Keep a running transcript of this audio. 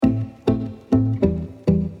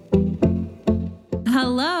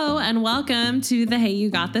Hello and welcome to the Hey You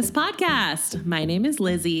Got This podcast. My name is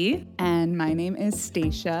Lizzie. And my name is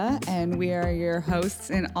Stacia, and we are your hosts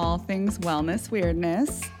in all things wellness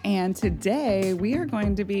weirdness. And today we are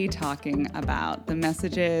going to be talking about the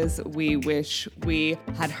messages we wish we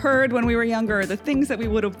had heard when we were younger, the things that we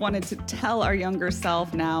would have wanted to tell our younger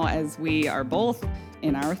self now as we are both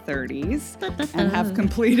in our 30s and have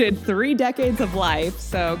completed 3 decades of life.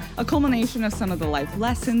 So a culmination of some of the life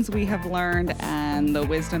lessons we have learned and the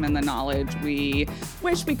wisdom and the knowledge we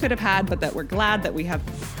wish we could have had, but that we're glad that we have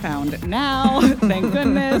found now. Thank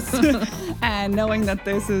goodness. And knowing that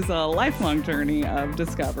this is a lifelong journey of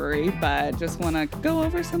discovery, but just want to go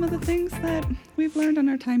over some of the things that we've learned on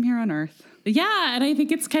our time here on Earth. Yeah, and I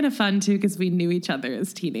think it's kind of fun, too, because we knew each other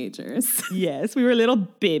as teenagers. Yes, we were little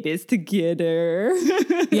babies together.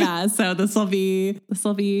 Yeah, so this will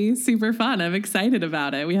be super fun. I'm excited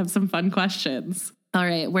about it. We have some fun questions. All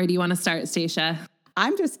right, where do you want to start, Stacia?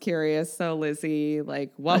 I'm just curious. So, Lizzie,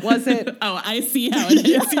 like, what was it? Oh, I see how it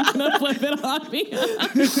is. You're going to flip it on me.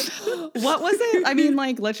 What was it? I mean,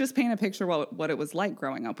 like, let's just paint a picture what it was like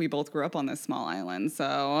growing up. We both grew up on this small island,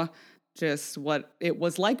 so just what it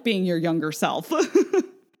was like being your younger self.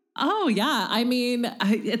 Oh, yeah. I mean,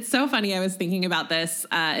 it's so funny. I was thinking about this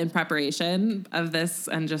in preparation of this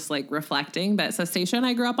and just like reflecting. But so Stacia and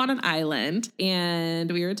I grew up on an island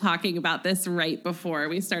and we were talking about this right before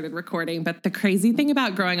we started recording. But the crazy thing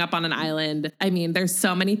about growing up on an island, I mean, there's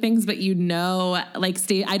so many things, but like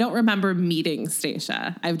I don't remember meeting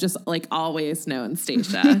Stacia. I've just like always known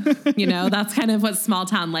Stacia. That's kind of what small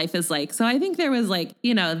town life is like. So I think there was like,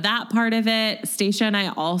 that part of it. Stacia and I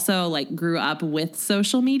also like grew up with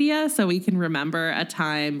social media. So we can remember a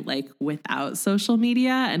time like without social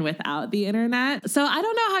media and without the internet. So I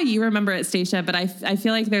don't know how you remember it, Stacia, but I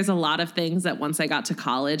feel like there's a lot of things that once I got to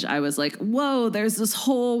college, I was like, whoa, there's this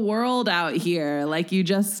whole world out here. Like you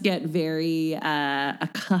just get very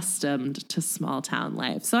accustomed to small town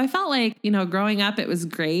life. So I felt like, growing up, it was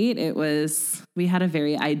great. We had a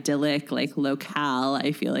very idyllic like locale,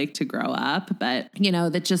 I feel like, to grow up. But,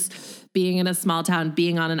 that just being in a small town,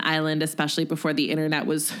 being on an island, especially before the internet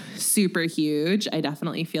was super huge, I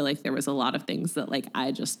definitely feel like there was a lot of things that like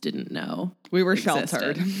I just didn't know. We were existed.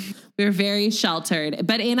 Sheltered. We were very sheltered,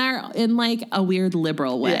 but in like a weird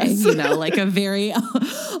liberal way, yes. Like a very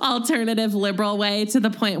alternative liberal way, to the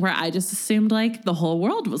point where I just assumed like the whole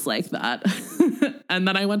world was like that. And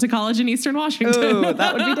then I went to college in Eastern Washington. Ooh,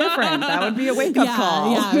 that would be different. That would be a wake-up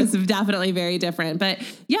call. Yeah, it was definitely very different. But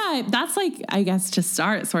yeah, that's like, I guess, to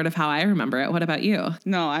start, sort of how I remember it. What about you?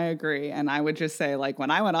 No, I agree. And I would just say, like, when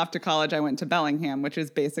I went off to college, I went to Bellingham, which is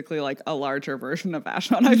basically like a larger version of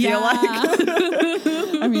Vashon, I feel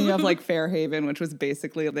like. I mean, you have like Fairhaven, which was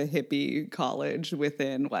basically the hippie college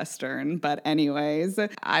within Western. But anyways,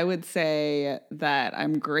 I would say that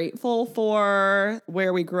I'm grateful for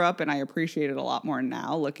where we grew up, and I appreciate it a lot more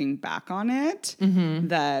now looking back on it,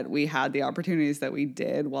 that we had the opportunities that we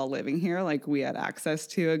did while living here. Like we had access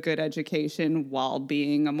to a good education while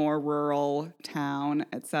being a more rural town,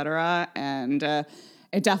 etc. And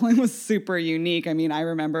it definitely was super unique. I mean, I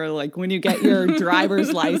remember like when you get your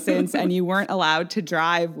driver's license and you weren't allowed to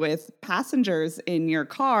drive with passengers in your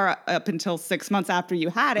car up until 6 months after you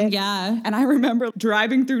had it. Yeah. And I remember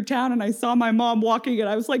driving through town and I saw my mom walking and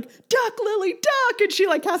I was like, duck, Lily, duck. And she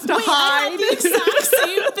like has to hide. The exact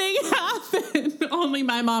same thing happened. Only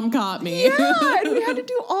my mom caught me. Yeah. And we had to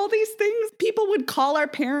do all these things. People would call our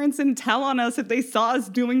parents and tell on us if they saw us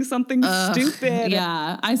doing something stupid.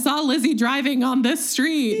 Yeah. I saw Lizzie driving on this street.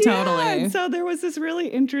 Totally. And so there was this really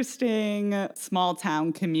interesting small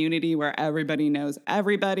town community where everybody knows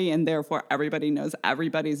everybody and therefore everybody knows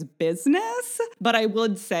everybody's business. But I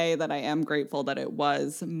would say that I am grateful that it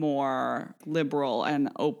was more liberal and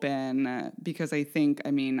open because I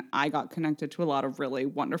got connected to a lot of really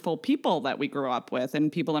wonderful people that we grew up with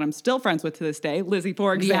and people that I'm still friends with to this day. Lizzie,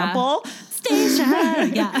 for example. Yeah. Stacia.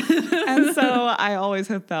 Yeah. And so I always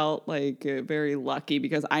have felt like very lucky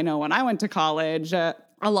because I know when I went to college,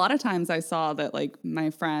 a lot of times I saw that like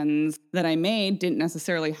my friends that I made didn't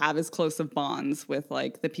necessarily have as close of bonds with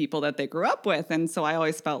like the people that they grew up with. And so I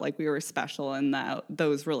always felt like we were special in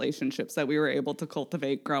those relationships that we were able to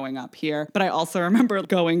cultivate growing up here. But I also remember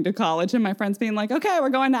going to college and my friends being like, okay, we're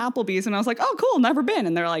going to Applebee's. And I was like, oh, cool, never been.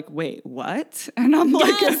 And they're like, wait, what? And I'm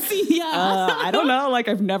like, I don't know. Like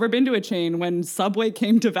I've never been to a chain. When Subway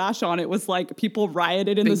came to Vashon, it was like people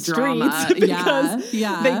rioted in the streets because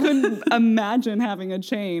they couldn't imagine having a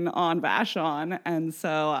chain on Vashon. And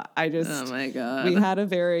so oh my God. we had a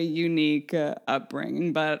very unique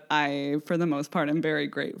upbringing, but I, for the most part, am very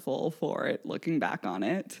grateful for it looking back on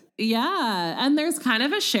it. Yeah. And there's kind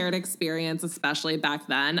of a shared experience, especially back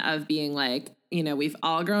then, of being like, you know, we've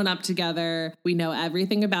all grown up together. We know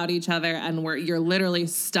everything about each other, and you're literally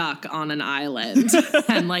stuck on an island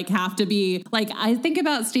and like have to be like, I think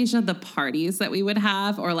about Stacia, the parties that we would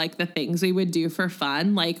have, or like the things we would do for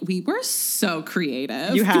fun. Like we were so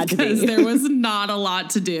creative. You had to be. Because there was not a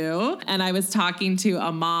lot to do. And I was talking to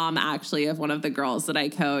a mom actually of one of the girls that I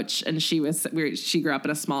coach, and she grew up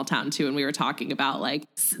in a small town too. And we were talking about like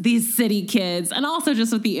these city kids, and also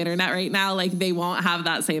just with the internet right now, like they won't have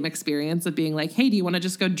that same experience of being like, hey, do you want to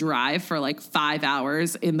just go drive for like 5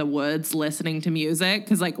 hours in the woods listening to music?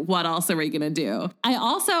 Because like, what else are we going to do?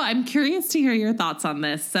 I'm curious to hear your thoughts on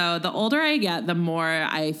this. So the older I get, the more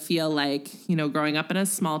I feel like, you know, growing up in a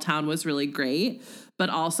small town was really great,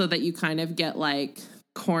 but also that you kind of get like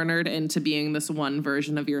cornered into being this one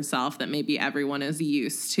version of yourself that maybe everyone is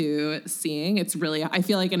used to seeing. It's really, I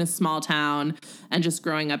feel like in a small town and just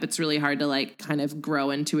growing up, it's really hard to like kind of grow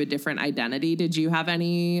into a different identity. Did you have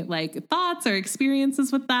any like thoughts or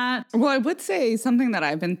experiences with that? Well, I would say something that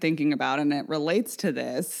I've been thinking about, and it relates to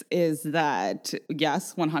this, is that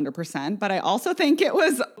yes, 100%. But I also think it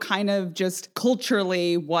was kind of just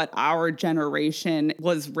culturally what our generation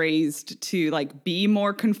was raised to like be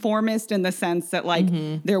more conformist, in the sense that like,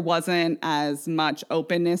 there wasn't as much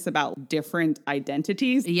openness about different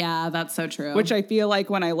identities. Yeah, that's so true. Which I feel like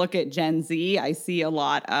when I look at Gen Z, I see a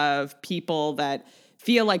lot of people that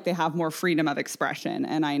feel like they have more freedom of expression.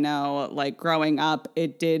 And I know like growing up,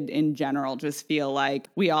 it did in general just feel like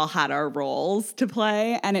we all had our roles to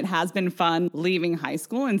play. And it has been fun leaving high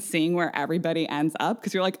school and seeing where everybody ends up,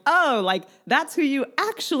 because you're like, oh, like that's who you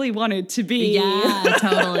actually wanted to be. Yeah,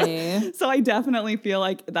 totally. So I definitely feel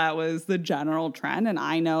like that was the general trend. And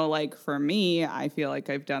I know like for me, I feel like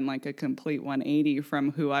I've done like a complete 180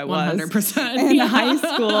 from who I was 100%, in high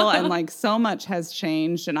school. And like so much has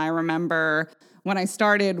changed. And I remember when I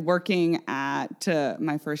started working at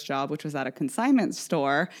my first job, which was at a consignment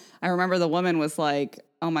store, I remember the woman was like,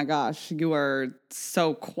 oh my gosh, you are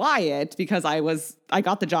so quiet, because I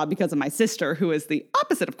got the job because of my sister, who is the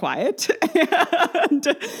opposite of quiet.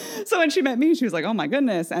 And so when she met me, she was like, oh my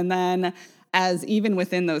goodness. And then as even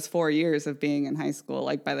within those 4 years of being in high school,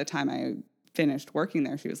 like by the time I finished working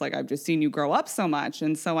there, she was like, I've just seen you grow up so much.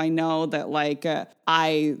 And so I know that like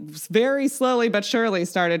I very slowly but surely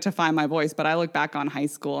started to find my voice. But I look back on high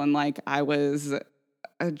school and like I was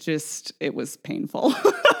it was painful.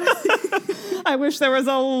 I wish there was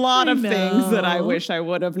a lot of things that I wish I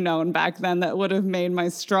would have known back then that would have made my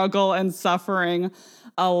struggle and suffering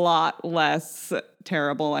a lot less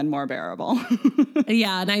terrible and more bearable.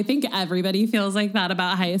 Yeah. And I think everybody feels like that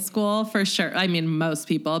about high school for sure. I mean, most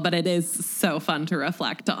people, but it is so fun to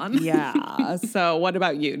reflect on. Yeah. So what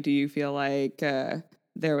about you? Do you feel like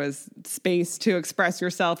there was space to express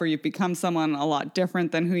yourself, or you've become someone a lot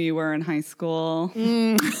different than who you were in high school?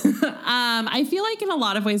 I feel like in a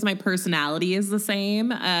lot of ways, my personality is the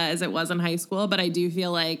same as it was in high school, but I do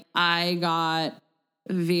feel like I got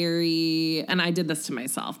and I did this to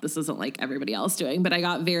myself. This isn't like everybody else doing, but I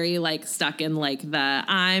got very like stuck in like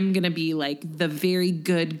I'm going to be like the very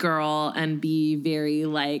good girl and be very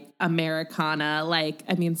like Americana. Like,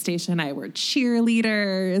 I mean, Stacia and I were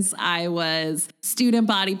cheerleaders. I was student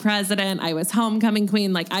body president. I was homecoming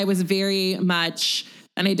queen. Like I was very much,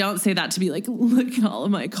 and I don't say that to be like, look at all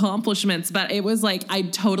of my accomplishments, but it was like, I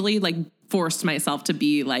totally like forced myself to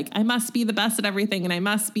be like, I must be the best at everything and I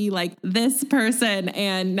must be like this person.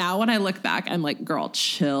 And now when I look back, I'm like, girl,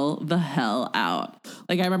 chill the hell out.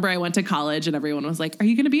 Like I remember I went to college and everyone was like, are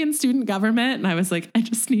you going to be in student government? And I was like, I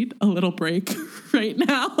just need a little break right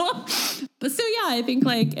now. But so yeah, I think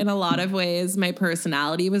like in a lot of ways, my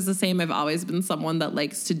personality was the same. I've always been someone that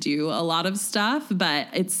likes to do a lot of stuff, but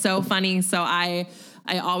it's so funny. So I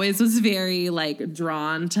always was very like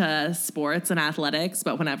drawn to sports and athletics,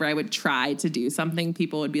 but whenever I would try to do something,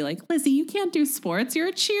 people would be like, Lizzie, you can't do sports. You're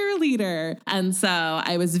a cheerleader. And so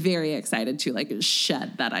I was very excited to like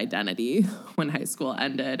shed that identity when high school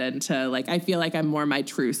ended, and to like, I feel like I'm more my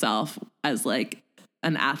true self as like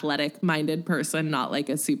an athletic minded person, not like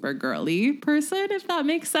a super girly person, if that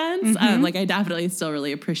makes sense. Mm-hmm. Like I definitely still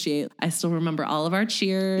really I still remember all of our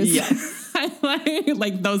cheers. Yes.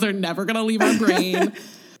 like those are never going to leave our brain.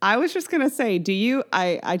 I was just going to say,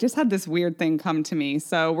 I just had this weird thing come to me.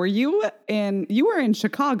 So you were in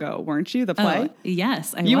Chicago, weren't you? The play? Oh,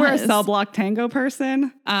 yes, I was. You were a cell block tango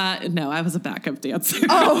person? No, I was a backup dancer.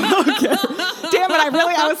 Oh, okay. Damn it. I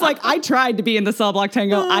I was like, I tried to be in the Cell Block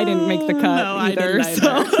Tango. I didn't make the cut either.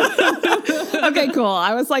 Okay, cool.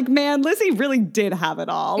 I was like, man, Lizzie really did have it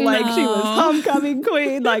all. Like she was homecoming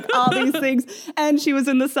queen, like all these things. And she was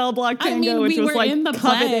in the Cell Block Tango, which was like in the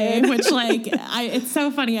play, which like, it's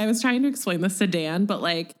so funny. I was trying to explain this to Dan, but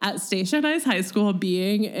like at Station Ice High School,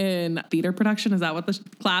 being in theater production, is that what the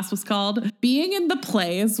class was called? Being in the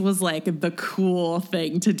plays was like the cool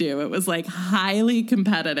thing to do. It was like highly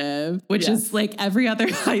competitive, which is like every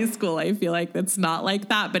other high school. I feel like it's not like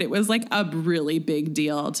that, but it was like a really big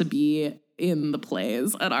deal to be in the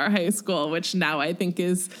plays at our high school, which now I think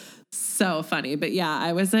is so funny. But yeah,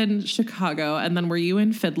 I was in Chicago. And then were you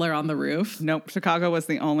in Fiddler on the Roof? Nope. Chicago was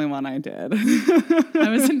the only one I did. I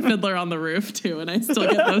was in Fiddler on the Roof too. And I still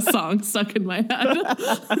get those songs stuck in my head.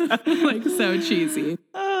 Like so cheesy.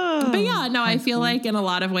 But yeah, no, I feel like in a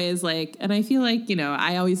lot of ways, like, and I feel like, you know,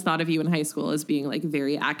 I always thought of you in high school as being like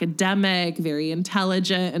very academic, very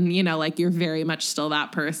intelligent, and, you know, like you're very much still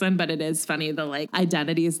that person. But it is funny the like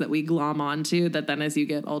identities that we glom onto that then as you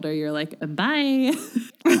get older, you're like, bye.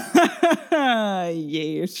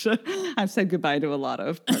 Yes. I've said goodbye to a lot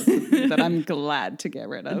of persons that I'm glad to get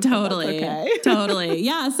rid of. Totally. Okay. Totally.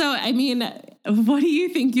 Yeah. So, I mean, what do you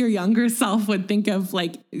think your younger self would think of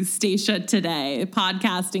like Stacia today,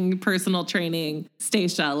 podcasting, personal training,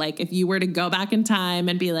 Stacia? Like if you were to go back in time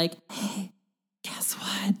and be like, hey, guess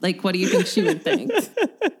what? Like, what do you think she would think?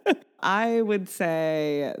 I would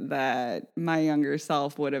say that my younger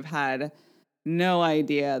self would have had no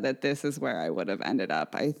idea that this is where I would have ended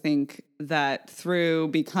up. I think that through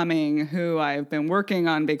becoming who I've been working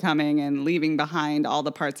on becoming and leaving behind all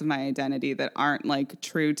the parts of my identity that aren't like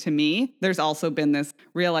true to me, there's also been this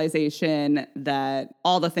realization that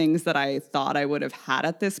all the things that I thought I would have had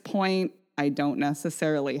at this point, I don't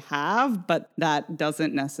necessarily have, but that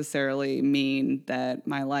doesn't necessarily mean that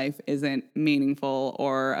my life isn't meaningful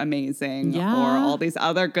or amazing or all these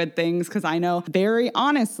other good things. Because I know very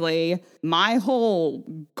honestly, my whole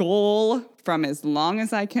goal from as long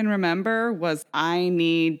as I can remember was I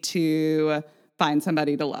need to find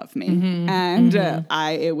somebody to love me. And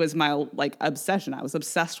it was my like obsession. I was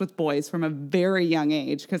obsessed with boys from a very young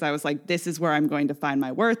age because I was like, this is where I'm going to find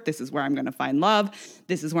my worth. This is where I'm going to find love.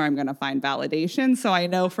 This is where I'm going to find validation. So I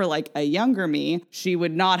know for like a younger me, she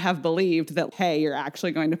would not have believed that, hey, you're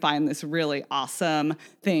actually going to find this really awesome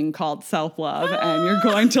thing called self-love and you're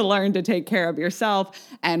going to learn to take care of yourself.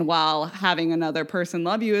 And while having another person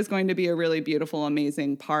love you is going to be a really beautiful,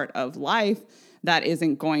 amazing part of life, that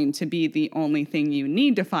isn't going to be the only thing you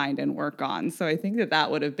need to find and work on. So I think that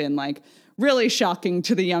would have been like really shocking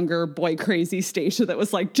to the younger boy crazy Stacia that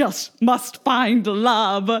was like, just must find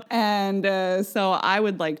love. And so I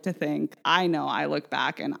would like to think, I know I look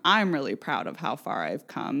back and I'm really proud of how far I've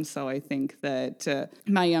come. So I think that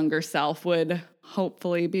my younger self would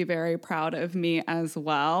hopefully be very proud of me as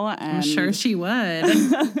well. And I'm sure she would.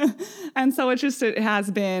 And so it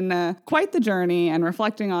has been quite the journey, and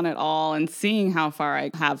reflecting on it all and seeing how far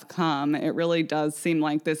I have come, it really does seem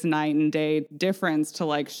like this night and day difference to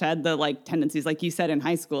like shed the like tendencies, like you said in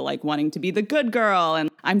high school, like wanting to be the good girl. And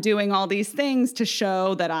I'm doing all these things to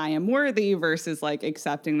show that I am worthy versus like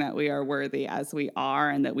accepting that we are worthy as we are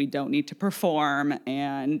and that we don't need to perform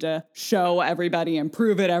and show everybody and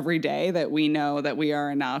prove it every day that we know that we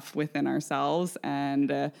are enough within ourselves.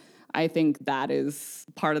 And I think that is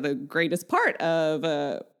part of the greatest part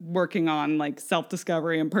of working on like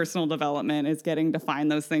self-discovery and personal development is getting to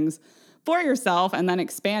find those things for yourself and then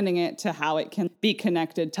expanding it to how it can be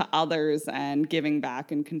connected to others and giving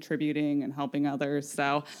back and contributing and helping others.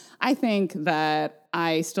 So I think that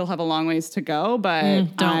I still have a long ways to go,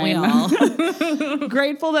 but don't we all?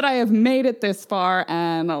 Grateful that I have made it this far,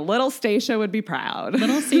 and little Stacia would be proud.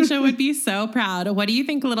 Little Stacia would be so proud. What do you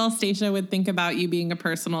think little Stacia would think about you being a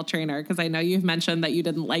personal trainer? Because I know you've mentioned that you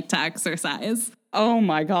didn't like to exercise. Oh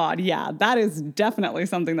my God. Yeah, that is definitely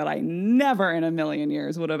something that I never in a million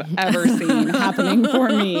years would have ever seen happening for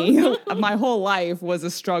me. My whole life was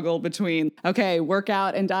a struggle between, okay,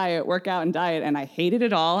 workout and diet. And I hated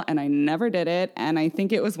it all and I never did it. And I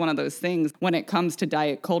think it was one of those things when it comes to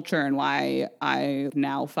diet culture and why I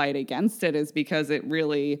now fight against it is because it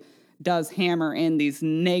really does hammer in these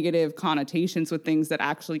negative connotations with things that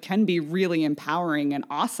actually can be really empowering and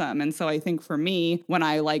awesome. And so I think for me, when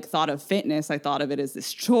I like thought of fitness, I thought of it as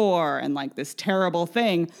this chore and like this terrible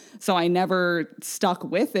thing. So I never stuck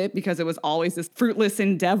with it because it was always this fruitless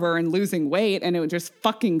endeavor and losing weight and it just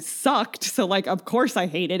fucking sucked. So like, of course I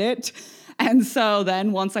hated it. And so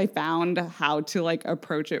then once I found how to like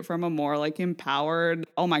approach it from a more like empowered,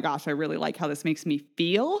 oh my gosh, I really like how this makes me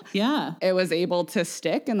feel. Yeah. It was able to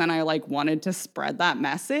stick. And then I like wanted to spread that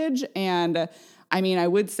message. And I mean, I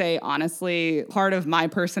would say, honestly, part of my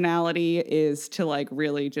personality is to like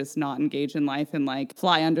really just not engage in life and like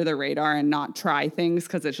fly under the radar and not try things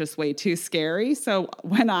because it's just way too scary. So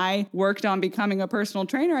when I worked on becoming a personal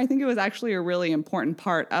trainer, I think it was actually a really important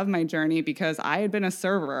part of my journey because I had been a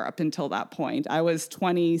server up until that point. I was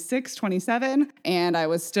 26, 27, and I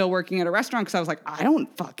was still working at a restaurant because I was like, I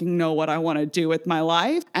don't fucking know what I want to do with my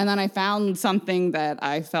life. And then I found something that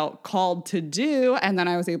I felt called to do, and then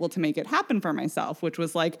I was able to make it happen for myself, which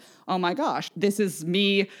was like, oh my gosh, this is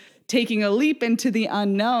me taking a leap into the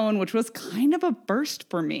unknown, which was kind of a burst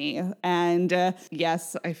for me. And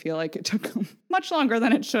yes, I feel like it took much longer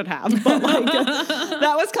than it should have, but like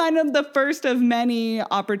that was kind of the first of many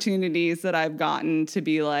opportunities that I've gotten to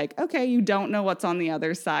be like, okay, you don't know what's on the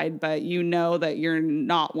other side, but you know that you're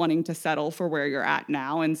not wanting to settle for where you're at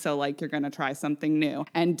now. And so like, you're going to try something new.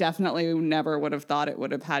 And definitely never would have thought it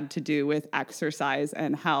would have had to do with exercise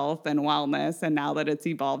and health and wellness. And now that it's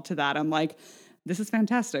evolved to that, I'm like, this is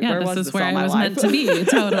fantastic. Yeah, where this was is where I was meant to be.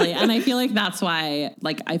 Totally. And I feel like that's why,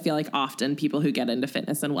 like, I feel like often people who get into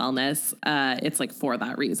fitness and wellness, it's like for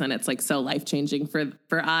that reason. It's like so life-changing for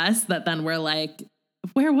us that then we're like,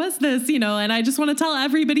 where was this? You know, and I just want to tell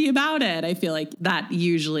everybody about it. I feel like that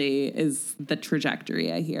usually is the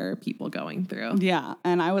trajectory I hear people going through. Yeah.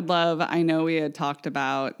 And I would love, I know we had talked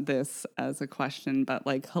about this as a question, but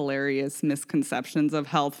like hilarious misconceptions of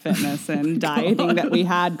health, fitness, and dieting that we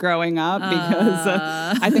had growing up, because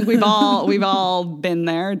I think we've all been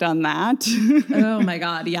there, done that. Oh my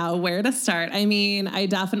God. Yeah. Where to start? I mean, I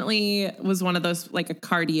definitely was one of those, like a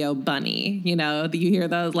cardio bunny, you know, you hear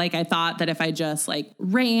those, like, I thought that if I just like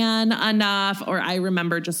ran enough, or I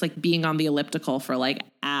remember just like being on the elliptical for like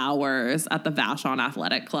hours at the Vashon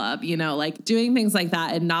Athletic Club, you know, like doing things like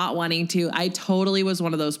that and not wanting to. I totally was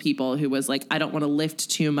one of those people who was like, I don't want to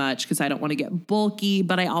lift too much because I don't want to get bulky,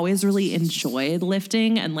 but I always really enjoyed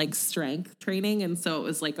lifting and like strength training. And so it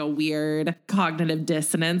was like a weird cognitive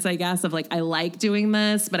dissonance, I guess, of like, I like doing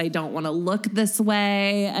this, but I don't want to look this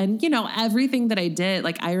way. And, you know, everything that I did,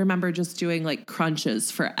 like, I remember just doing like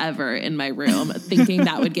crunches forever in my room, thinking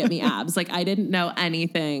that would get me abs. Like, I didn't know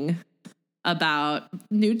anything about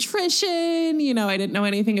nutrition. You know, I didn't know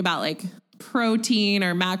anything about like protein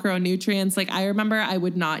or macronutrients. Like, I remember I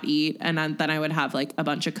would not eat, and then I would have like a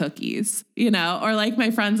bunch of cookies, you know, or like my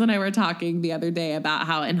friends and I were talking the other day about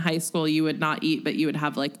how in high school you would not eat, but you would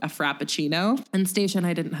have like a Frappuccino. And Station,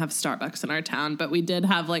 I didn't have Starbucks in our town, but we did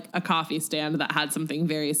have like a coffee stand that had something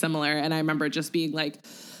very similar. And I remember just being like,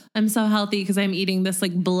 I'm so healthy because I'm eating this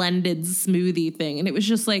like blended smoothie thing. And it was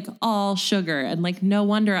just like all sugar. And like, no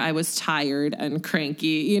wonder I was tired and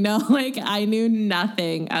cranky, you know, like I knew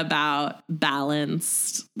nothing about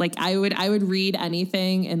balanced. Like I would read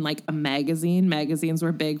anything in like a magazine. Magazines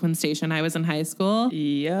were big when Station I was in high school.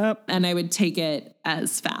 Yep. And I would take it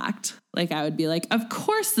as fact. Like I would be like, of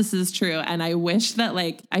course this is true. And I wish that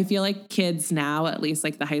like, I feel like kids now, at least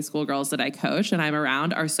like the high school girls that I coach and I'm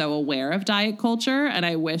around, are so aware of diet culture. And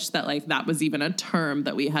I wish that like that was even a term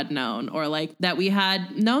that we had known, or like that we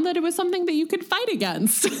had known that it was something that you could fight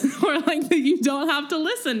against or like that you don't have to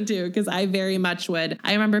listen to. Cause I very much would.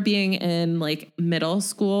 I remember being in like middle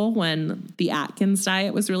school when the Atkins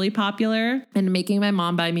diet was really popular and making my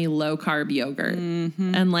mom buy me low carb yogurt.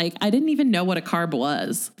 Mm-hmm. And like, I didn't even know what a carb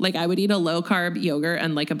was. Like I would eat a low carb yogurt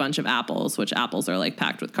and like a bunch of apples, which apples are like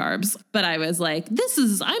packed with carbs. But I was like,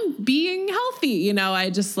 I'm being healthy. You know, I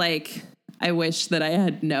just like, I wish that I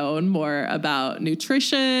had known more about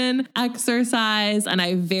nutrition, exercise, and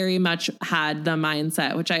I very much had the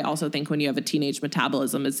mindset, which I also think when you have a teenage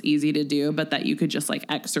metabolism is easy to do, but that you could just like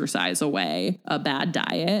exercise away a bad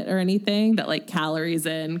diet or anything, that like calories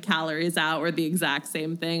in, calories out were the exact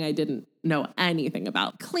same thing. I didn't know anything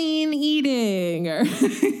about clean eating or,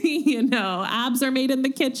 you know, abs are made in the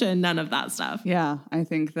kitchen, none of that stuff. Yeah, I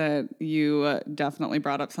think that you definitely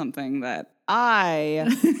brought up something that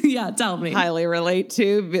I tell me. highly relate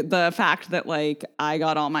to, the fact that like I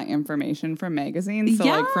got all my information from magazines. So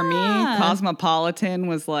like for me, Cosmopolitan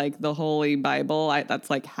was like the holy Bible. That's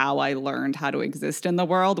like how I learned how to exist in the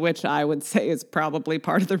world, which I would say is probably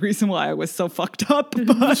part of the reason why I was so fucked up.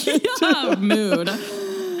 But mood.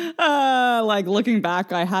 Like looking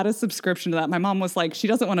back, I had a subscription to that. My mom was like, she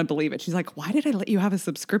doesn't want to believe it. She's like, why did I let you have a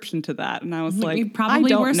subscription to that? And I was like, we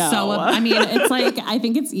probably I don't were know. I mean, it's like, I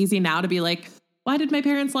think it's easy now to be like, why did my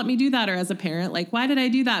parents let me do that? Or as a parent, like, why did I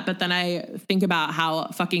do that? But then I think about how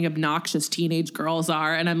fucking obnoxious teenage girls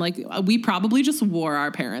are. And I'm like, we probably just wore our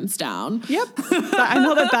parents down. Yep. I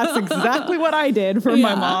know that that's exactly what I did for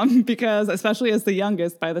my mom, because especially as the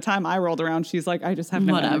youngest, by the time I rolled around, she's like, I just have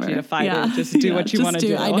no energy to fight it. Just do what you want to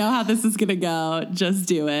do. I know how this is going to go. Just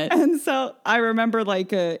do it. And so I remember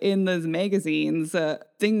like in those magazines,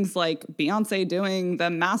 things like Beyonce doing the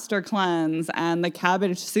master cleanse and the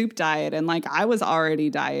cabbage soup diet. And like, I was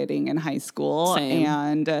already dieting in high school. Same.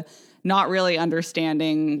 And not really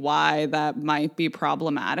understanding why that might be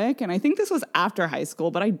problematic. And I think this was after high school,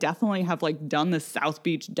 but I definitely have like done the South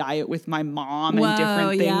Beach diet with my mom and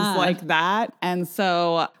different things like that. And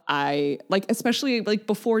so I like, especially like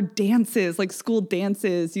before dances, like school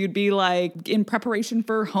dances, you'd be like in preparation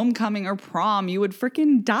for homecoming or prom, you would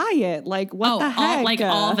freaking diet. Like what the heck?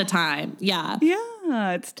 All the time. Yeah.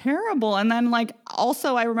 Yeah, it's terrible. And then like,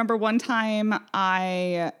 also I remember one time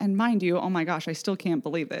and mind you, oh my gosh, I still can't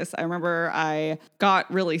believe this. I remember I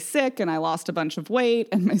got really sick and I lost a bunch of weight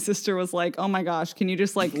and my sister was like, oh my gosh, can you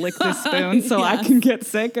just like lick this spoon so I can get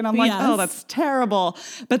sick? And I'm like, oh, that's terrible.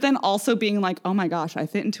 But then also being like, oh my gosh, I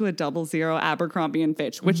fit into a 00 Abercrombie and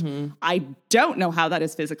Fitch, which I don't know how that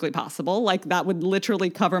is physically possible. Like that would literally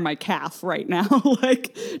cover my calf right now.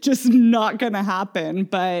 Like just not going to happen.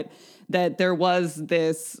 But that there was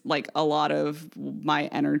this, like a lot of my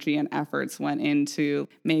energy and efforts went into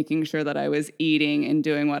making sure that I was eating and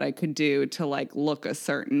doing what I could do to like look a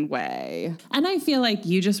certain way. And I feel like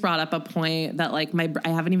you just brought up a point that like I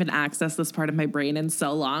haven't even accessed this part of my brain in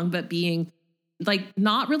so long, but being like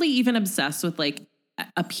not really even obsessed with like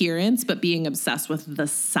appearance, but being obsessed with the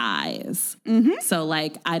size. So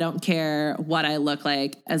like, I don't care what I look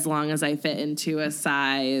like as long as I fit into a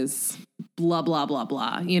size blah, blah, blah,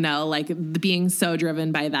 blah, you know, like being so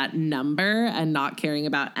driven by that number and not caring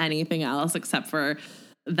about anything else except for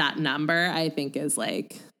that number, I think is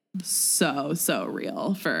like so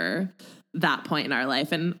real for that point in our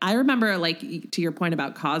life. And I remember, like, to your point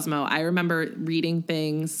about Cosmo, I remember reading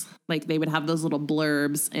things like they would have those little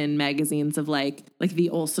blurbs in magazines of like the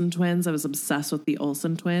Olsen twins. I was obsessed with the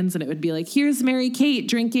Olsen twins, and it would be like, here's Mary Kate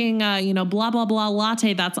drinking, blah, blah, blah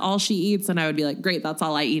latte. That's all she eats. And I would be like, great, that's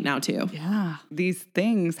all I eat now too. Yeah. These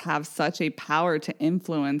things have such a power to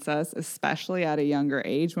influence us, especially at a younger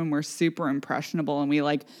age when we're super impressionable and we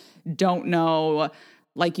like don't know.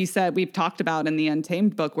 Like you said, we've talked about in the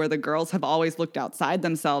Untamed book where the girls have always looked outside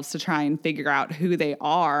themselves to try and figure out who they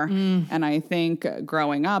are. And I think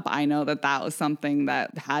growing up, I know that that was something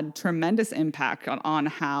that had tremendous impact on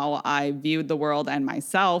how I viewed the world and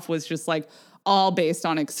myself, was just like all based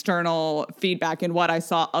on external feedback and what I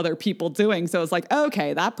saw other people doing. So it's like,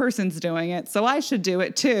 okay, that person's doing it, so I should do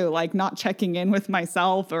it too. Like not checking in with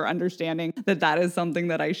myself or understanding that that is something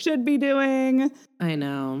that I should be doing. I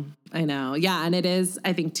know. Yeah. And it is,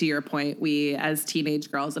 I think to your point, we as teenage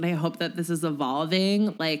girls, and I hope that this is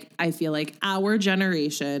evolving. Like, I feel like our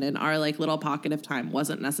generation and our like little pocket of time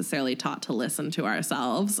wasn't necessarily taught to listen to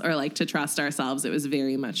ourselves or like to trust ourselves. It was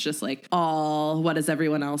very much just like, what is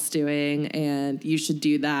everyone else doing? And you should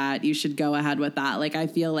do that. You should go ahead with that. Like, I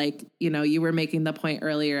feel like, you were making the point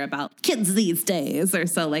earlier about kids these days are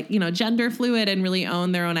so like, gender fluid and really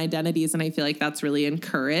own their own identities. And I feel like that's really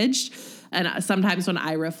encouraged. And sometimes when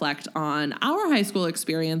I reflect on our high school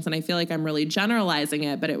experience, and I feel like I'm really generalizing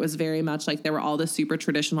it, but it was very much like there were all the super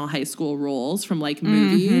traditional high school roles from like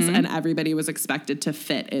movies, and everybody was expected to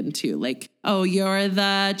fit into like, oh, you're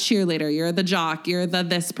the cheerleader, you're the jock, you're the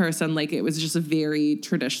this person. Like it was just a very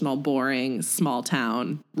traditional, boring, small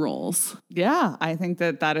town roles. Yeah, I think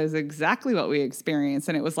that that is exactly what we experienced.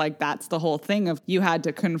 And it was like, that's the whole thing of you had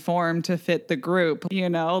to conform to fit the group.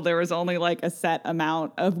 There was only like a set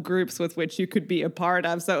amount of groups with which you could be a part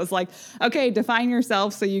of. So it was like, okay, define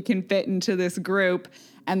yourself so you can fit into this group.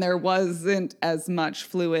 And there wasn't as much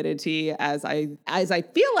fluidity as I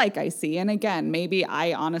feel like I see. And again, maybe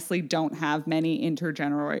I honestly don't have many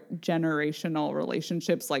intergenerational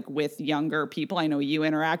relationships like with younger people. I know you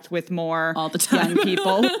interact with more all the time young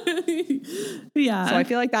people. Yeah. So I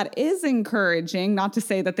feel like that is encouraging, not to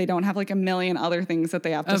say that they don't have like a million other things that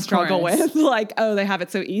they have to struggle with. Like, oh, they have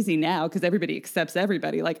it so easy now because everybody accepts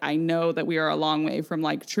everybody. Like, I know that we are a long way from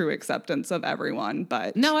like true acceptance of everyone,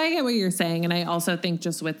 but. No, I get what you're saying. And I also think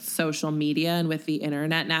just with social media and with the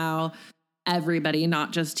internet now, everybody,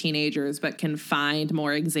 not just teenagers, but can find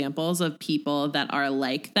more examples of people that are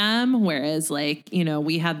like them. Whereas like, you know,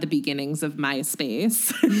 we had the beginnings of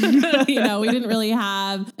MySpace. You know, we didn't really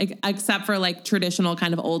have, except for like traditional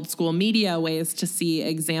kind of old school media ways to see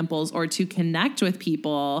examples or to connect with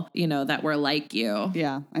people, you know, that were like you.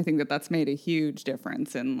 Yeah, I think that that's made a huge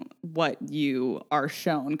difference in what you are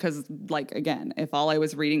shown. Because like, again, if all I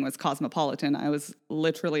was reading was Cosmopolitan, I was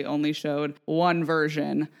literally only showed one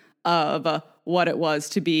version of what it was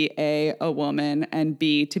to be a woman, and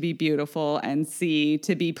B, to be beautiful, and C,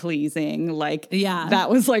 to be pleasing. Like, yeah,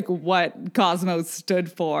 that was like what Cosmos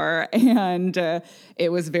stood for. And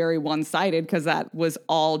it was very one-sided because that was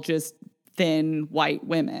all just thin white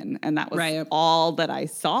women, and that was all that I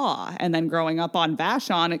saw. And then growing up on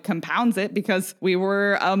Vashon, it compounds it because we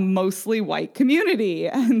were a mostly white community,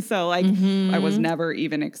 and so like I was never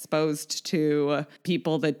even exposed to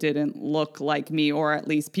people that didn't look like me, or at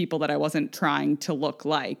least people that I wasn't trying to look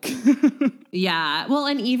like. Yeah. Well,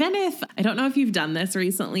 and even if, I don't know if you've done this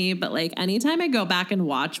recently, but like anytime I go back and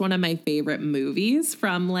watch one of my favorite movies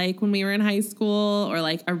from like when we were in high school or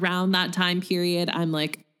like around that time period, I'm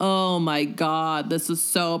like, oh my God, this is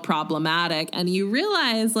so problematic. And you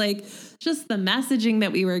realize like just the messaging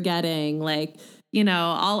that we were getting, like, you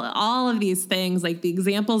know, all of these things, like the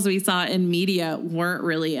examples we saw in media weren't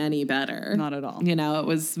really any better. Not at all. You know, it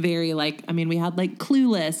was very like, I mean, we had like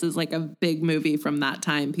Clueless is like a big movie from that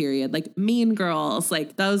time period, like Mean Girls,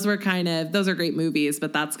 like those are great movies,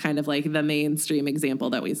 but that's kind of like the mainstream example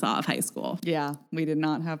that we saw of high school. Yeah, we did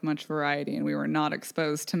not have much variety, and we were not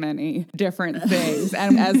exposed to many different things.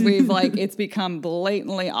 And as we've like, it's become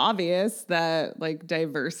blatantly obvious that like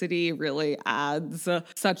diversity really adds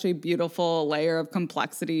such a beautiful layer of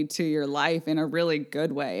complexity to your life in a really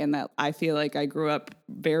good way. And that I feel like I grew up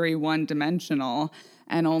very one-dimensional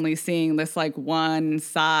and only seeing this like one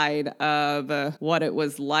side of what it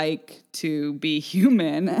was like to be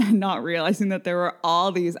human, and not realizing that there were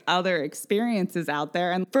all these other experiences out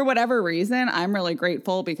there. And for whatever reason, I'm really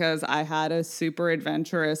grateful because I had a super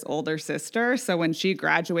adventurous older sister. So when she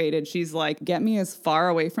graduated, she's like, get me as far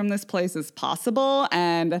away from this place as possible.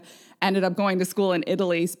 And ended up going to school in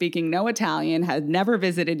Italy, speaking no Italian, had never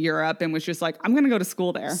visited Europe, and was just like, I'm going to go to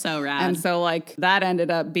school there. So rad. And so like that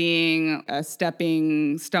ended up being a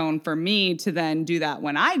stepping stone for me to then do that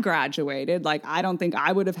when I graduated. Like, I don't think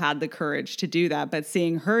I would have had the courage to do that, but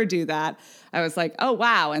seeing her do that, I was like, oh,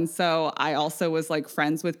 wow. And so I also was like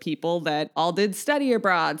friends with people that all did study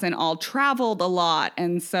abroads and all traveled a lot.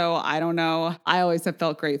 And so I don't know, I always have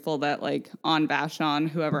felt grateful that like on Vashon,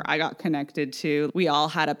 whoever I got connected to, we all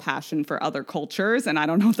had a passion for other cultures. And I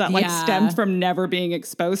don't know if that like stemmed from never being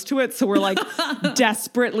exposed to it. So we're like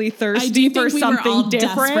desperately thirsty for something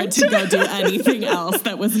different. Desperate to go do anything else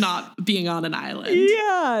that was not being on an island.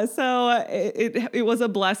 Yeah. So it was a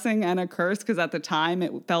blessing and a curse because at the time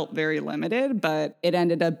it felt very limited. But it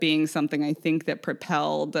ended up being something I think that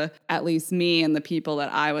propelled at least me and the people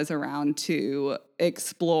that I was around to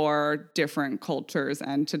explore different cultures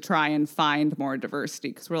and to try and find more diversity.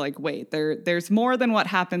 Because we're like, wait, there's more than what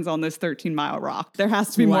happens on this 13-mile rock. There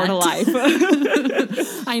has to be more to life.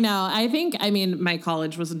 I know. I mean, my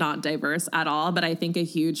college was not diverse at all, but I think a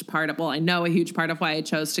huge part of why I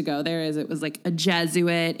chose to go there is it was like a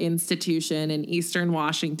Jesuit institution in Eastern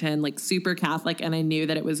Washington, like super Catholic. And I knew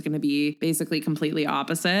that it was going to be basically completely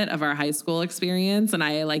opposite of our high school experience. And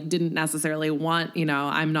I like didn't necessarily want, you know,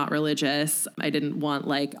 I'm not religious. I didn't want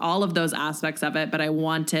like all of those aspects of it, but I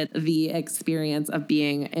wanted the experience of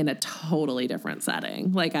being in a totally different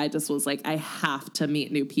setting. Like I just was like, I have to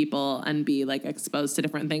meet new people and be like exposed to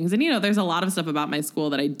different things. And, you know, there's a lot of stuff about my school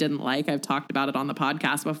that I didn't like. I've talked about it on the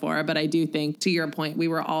podcast before, but I do think to your point, we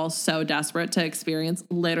were all so desperate to experience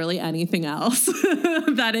literally anything else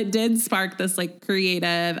that it did spark this like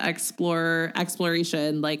creative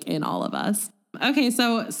exploration like in all of us. Okay,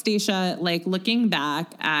 so Stacia, like looking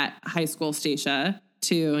back at high school Stacia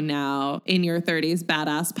to now in your 30s,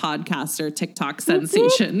 badass podcaster, TikTok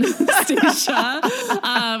sensation, Stacia,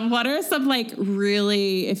 what are some like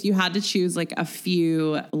really, if you had to choose like a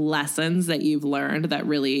few lessons that you've learned that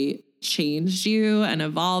really changed you and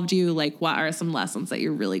evolved you, like what are some lessons that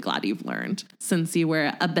you're really glad you've learned since you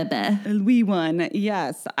were a bebe? A wee one.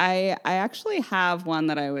 Yes. I actually have one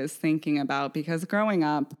that I was thinking about because growing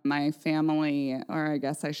up, my family, or I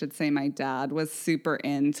guess I should say my dad, was super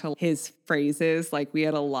into his phrases. Like we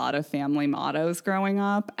had a lot of family mottos growing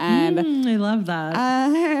up. And I love that.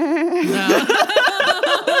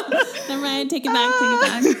 Never mind. Take it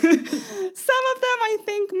back. Some of them I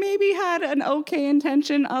think maybe had an okay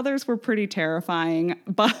intention. Others were pretty terrifying.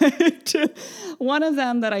 But one of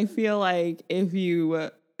them that I feel like if you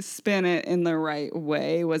spin it in the right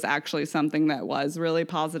way was actually something that was really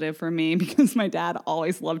positive for me, because my dad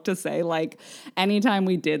always loved to say, like, anytime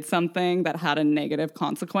we did something that had a negative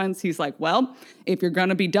consequence, he's like, well, if you're going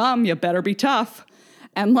to be dumb, you better be tough.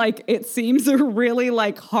 And like, it seems really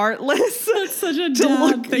like heartless. That's such a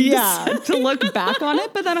dad thing to look back on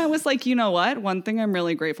it. But then I was like, you know what? One thing I'm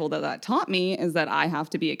really grateful that taught me is that I have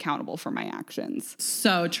to be accountable for my actions.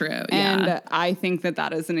 So true. Yeah. And I think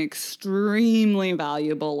that is an extremely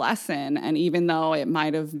valuable lesson. And even though it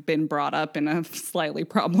might have been brought up in a slightly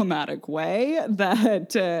problematic way,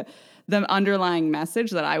 that the underlying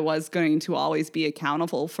message that I was going to always be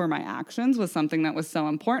accountable for my actions was something that was so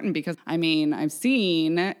important, because I mean, I've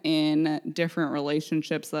seen in different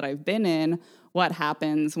relationships that I've been in what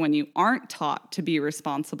happens when you aren't taught to be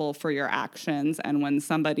responsible for your actions, and when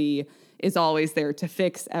somebody is always there to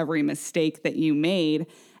fix every mistake that you made.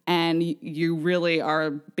 And you really are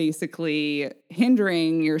basically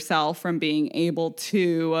hindering yourself from being able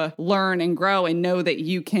to learn and grow and know that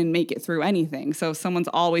you can make it through anything. So if someone's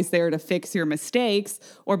always there to fix your mistakes,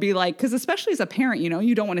 or be like, because especially as a parent, you know,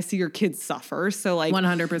 you don't want to see your kids suffer. So like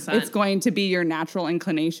 100%, it's going to be your natural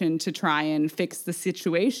inclination to try and fix the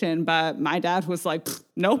situation. But my dad was like,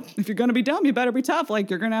 nope, if you're going to be dumb, you better be tough. Like,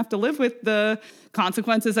 you're going to have to live with the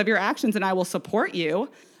consequences of your actions, and I will support you,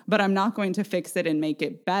 but I'm not going to fix it and make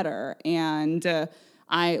it better. And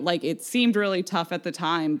it seemed really tough at the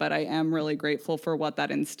time, but I am really grateful for what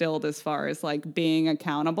that instilled as far as like being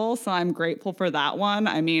accountable. So I'm grateful for that one.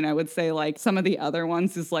 I mean, I would say like some of the other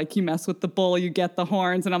ones is like, you mess with the bull, you get the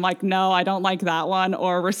horns. And I'm like, no, I don't like that one.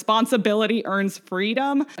 Or responsibility earns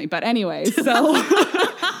freedom. But anyway, so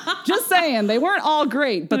just saying, they weren't all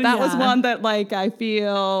great, but that was one that like I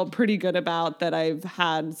feel pretty good about, that I've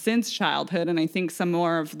had since childhood. And I think some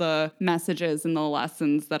more of the messages and the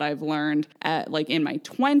lessons that I've learned in my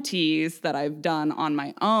 20s that I've done on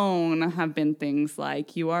my own have been things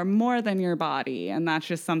like, you are more than your body. And that's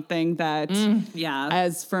just something that,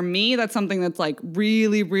 as for me, that's something that's like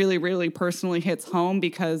really, really, really personally hits home,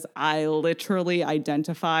 because I literally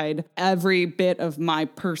identified every bit of my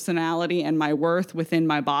personality and my worth within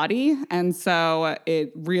my body. And so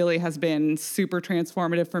it really has been super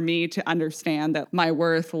transformative for me to understand that my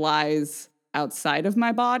worth lies outside of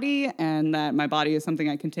my body, and that my body is something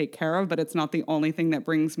I can take care of, but it's not the only thing that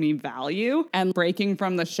brings me value. And breaking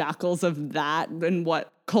from the shackles of that and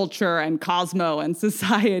what culture and Cosmo and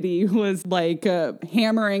society was like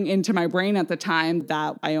hammering into my brain at the time,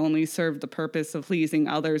 that I only served the purpose of pleasing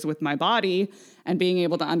others with my body, and being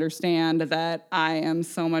able to understand that I am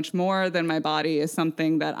so much more than my body is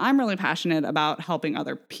something that I'm really passionate about helping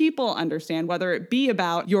other people understand, whether it be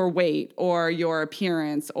about your weight or your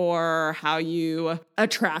appearance or how you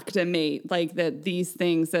attract a mate, like that these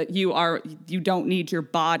things that you don't need your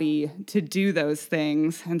body to do those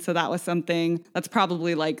things. And so that was something that's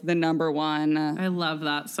probably like the number one I love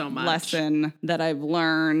that so much lesson that I've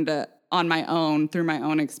learned on my own through my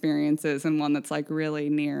own experiences, and one that's like really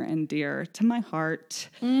near and dear to my heart.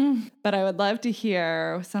 But I would love to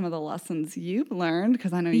hear some of the lessons you've learned,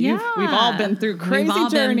 because I know we've all been through crazy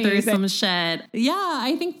journeys. Been through some shit. Yeah,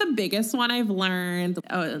 I think the biggest one I've learned,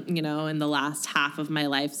 in the last half of my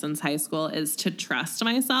life since high school, is to trust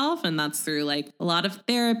myself. And that's through like a lot of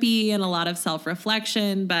therapy and a lot of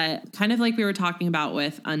self-reflection. But kind of like we were talking about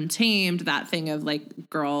with Untamed, that thing of like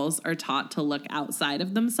girls are taught to look outside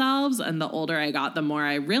of themselves. And the older I got, the more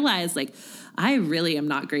I realized like I really am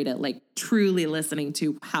not great at like truly listening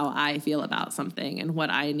to how I feel about something and what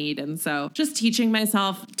I need. And so just teaching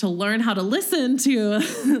myself to learn how to listen to,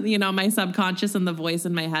 my subconscious and the voice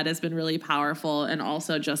in my head has been really powerful. And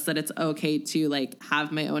also just that it's okay to like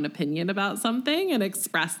have my own opinion about something and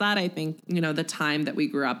express that. I think, the time that we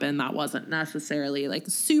grew up in, that wasn't necessarily like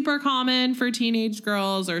super common for teenage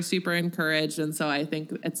girls or super encouraged. And so I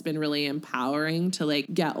think it's been really empowering to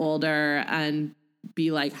like get older and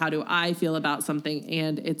be like, how do I feel about something?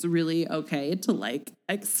 And it's really okay to like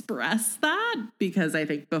express that, because I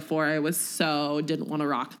think before I was didn't want to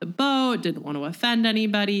rock the boat, didn't want to offend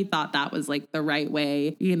anybody, thought that was like the right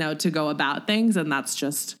way, to go about things. And that's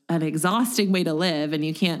just an exhausting way to live, and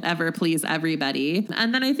you can't ever please everybody.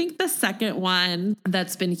 And then I think the second one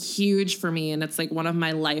that's been huge for me, and it's like one of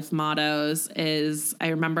my life mottos, is I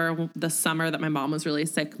remember the summer that my mom was really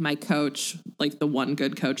sick, my coach, like the one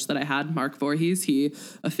good coach that I had, Mark Voorhees, he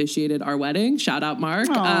officiated our wedding. Shout out, Mark.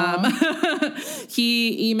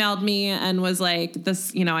 He emailed me and was like,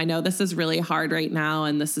 this, I know this is really hard right now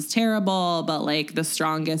and this is terrible, but like the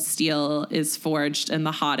strongest steel is forged in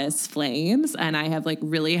the hottest flames. And I have like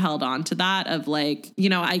really held on to that of like, you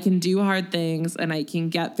know, I can do hard things and I can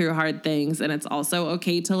get through hard things. And it's also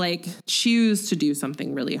okay to like choose to do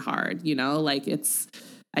something really hard, you know, like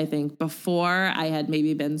I think before I had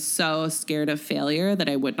maybe been so scared of failure that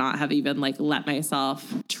I would not have even like let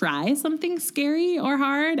myself try something scary or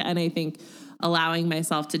hard. And I think allowing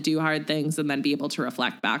myself to do hard things and then be able to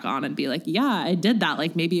reflect back on and be like, yeah, I did that.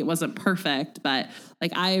 Like maybe it wasn't perfect, but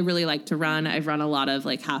like I really like to run. I've run a lot of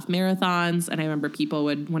like half marathons. And I remember people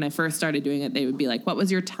would, when I first started doing it, they would be like, what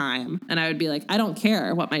was your time? And I would be like, I don't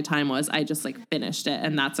care what my time was. I just like finished it.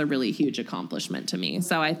 And that's a really huge accomplishment to me.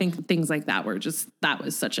 So I think things like that that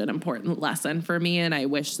was such an important lesson for me. And I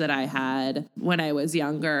wish that I had, when I was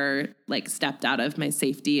younger, like stepped out of my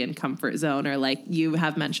safety and comfort zone, or like you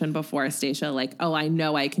have mentioned before, Stacia, like, oh, I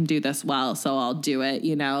know I can do this well, so I'll do it,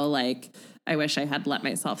 you know, like I wish I had let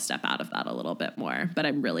myself step out of that a little bit more, but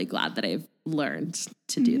I'm really glad that I've learned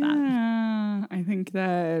to do that. I think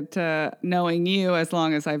that knowing you, as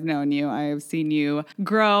long as I've known you, I have seen you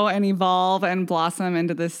grow and evolve and blossom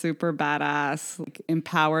into this super badass, like,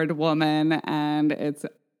 empowered woman. And it's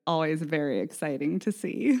always very exciting to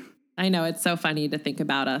see. I know, it's so funny to think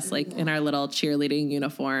about us like in our little cheerleading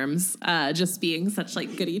uniforms, just being such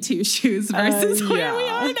like goody two shoes versus where we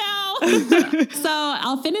are now. So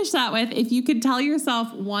I'll finish that with, if you could tell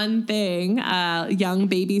yourself one thing, young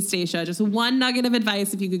baby Stacia, just one nugget of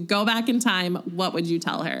advice, if you could go back in time, what would you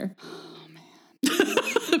tell her? Oh,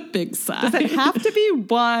 man. Big sigh. Does it have to be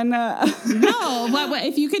one? No. What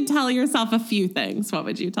if you could tell yourself a few things, what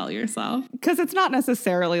would you tell yourself? Because it's not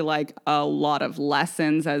necessarily like a lot of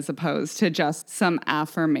lessons as opposed to just some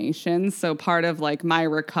affirmations. So part of like my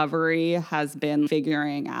recovery has been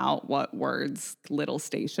figuring out what words little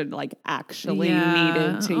Stacia like actually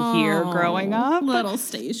needed to hear growing up. Little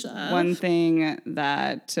Stacia. One thing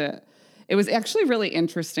that it was actually really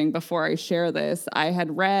interesting before I share this, I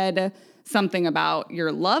had read something about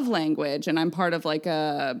your love language, and I'm part of like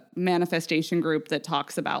a manifestation group that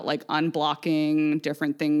talks about like unblocking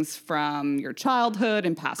different things from your childhood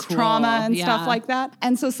and past trauma and stuff like that.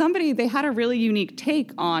 And so they had a really unique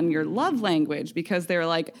take on your love language, because they're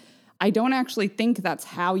like, I don't actually think that's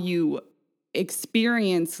how you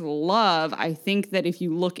experience love. I think that if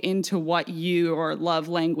you look into what your love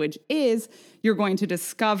language is, you're going to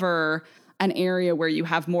discover an area where you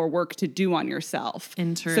have more work to do on yourself.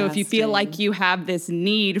 Interesting. So if you feel like you have this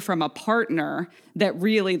need from a partner, that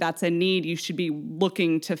really that's a need you should be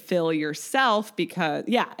looking to fill yourself, because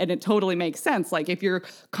and it totally makes sense. Like if you're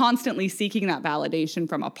constantly seeking that validation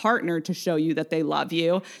from a partner to show you that they love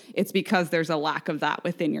you, it's because there's a lack of that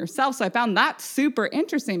within yourself. So I found that super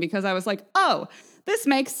interesting, because I was like, oh, this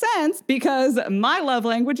makes sense, because my love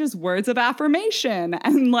language is words of affirmation.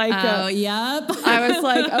 And like, yep. I was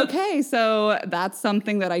like, okay, so that's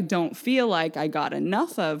something that I don't feel like I got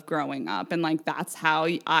enough of growing up. And like, that's how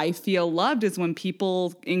I feel loved, is when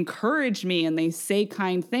people encourage me and they say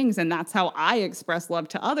kind things. And that's how I express love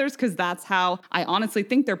to others, because that's how I honestly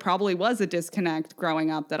think there probably was a disconnect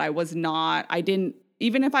growing up, that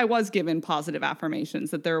even if I was given positive affirmations,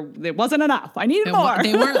 that it wasn't enough. I needed more.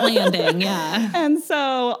 They weren't landing, yeah. And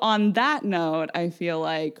so on that note, I feel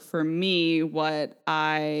like for me, what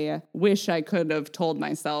I wish I could have told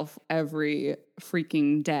myself every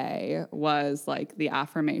freaking day was like the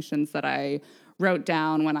affirmations that I wrote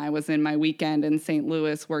down when I was in my weekend in St.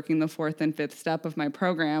 Louis working the 4th and 5th step of my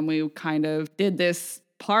program. We kind of did this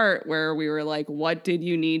part where we were like, what did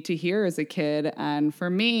you need to hear as a kid? And for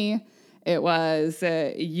me, it was,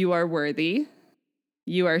 you are worthy,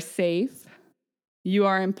 you are safe, you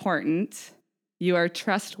are important, you are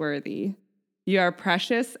trustworthy, you are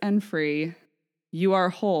precious and free, you are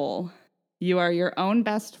whole, you are your own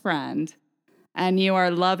best friend, and you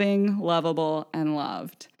are loving, lovable, and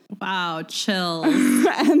loved. Wow, chills.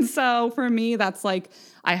 And so for me, that's like,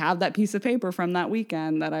 I have that piece of paper from that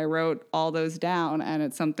weekend that I wrote all those down. And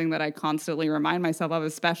it's something that I constantly remind myself of,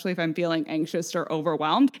 especially if I'm feeling anxious or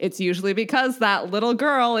overwhelmed. It's usually because that little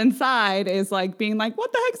girl inside is like being like,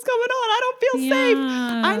 what the heck's going on? I don't feel safe.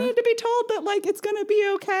 I need to be told that like, it's going to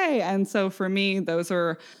be okay. And so for me, those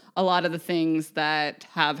are a lot of the things that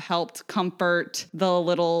have helped comfort the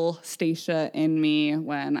little Stacia in me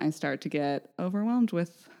when I start to get overwhelmed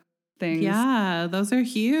with things. Yeah, those are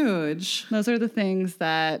huge. Those are the things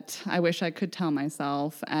that I wish I could tell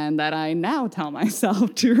myself, and that I now tell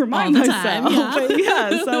myself to remind myself.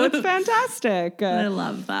 Yeah, so it's fantastic. I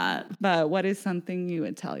love that. But what is something you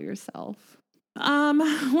would tell yourself?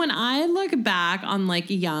 When I look back on like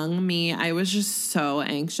young me, I was just so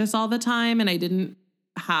anxious all the time, and I didn't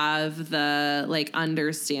have the like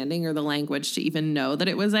understanding or the language to even know that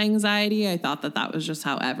it was anxiety. I thought that that was just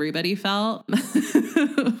how everybody felt,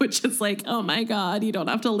 which is like, oh my God, you don't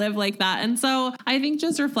have to live like that. And so I think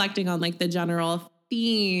just reflecting on like the general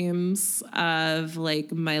themes of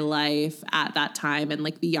like my life at that time and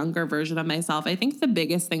like the younger version of myself, I think the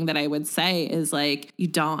biggest thing that I would say is like, you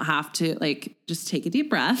don't have to like, just take a deep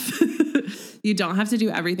breath. You don't have to do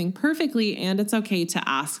everything perfectly, and it's okay to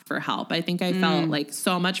ask for help. I think I felt like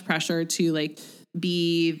so much pressure to like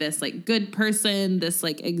be this like good person, this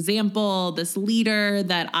like example, this leader,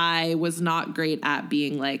 that I was not great at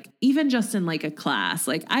being like, even just in like a class,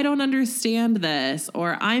 like I don't understand this,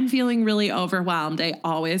 or I'm feeling really overwhelmed. I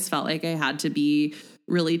always felt like I had to be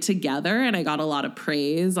really together, and I got a lot of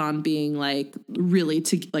praise on being like really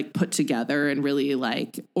like put together and really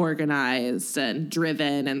like organized and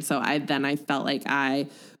driven. And so I felt like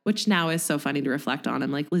which now is so funny to reflect on.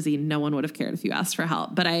 I'm like, Lizzie, no one would have cared if you asked for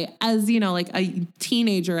help. But as you know, like a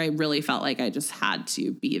teenager, I really felt like I just had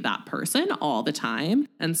to be that person all the time.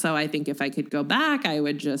 And so I think if I could go back, I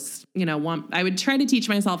would just, I would try to teach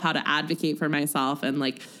myself how to advocate for myself and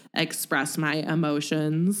like express my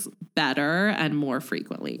emotions better and more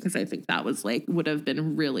frequently. Cause I think that was like, would have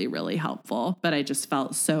been really, really helpful. But I just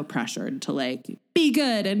felt so pressured to like be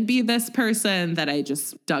good and be this person that I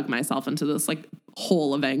just dug myself into this like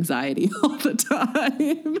hole of anxiety all the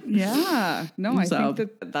time. Yeah. No, I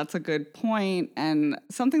think that's a good point. And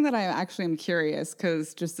something that I actually am curious,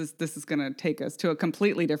 because just this is going to take us to a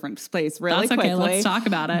completely different space really quickly. Okay, let's talk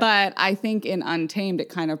about it. But I think in Untamed, it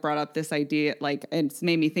kind of brought up this idea, like it's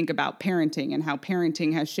made me think about parenting and how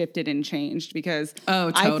parenting has shifted and changed, because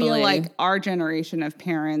totally. I feel like our generation of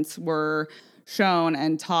parents were shown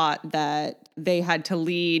and taught that they had to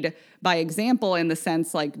lead by example, in the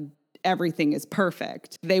sense like everything is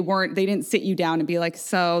perfect. They didn't sit you down and be like,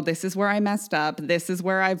 so this is where I messed up. This is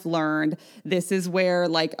where I've learned. This is where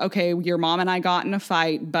like, okay, your mom and I got in a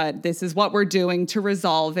fight, but this is what we're doing to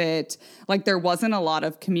resolve it. Like there wasn't a lot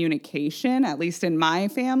of communication, at least in my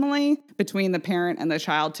family, between the parent and the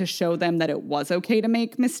child to show them that it was okay to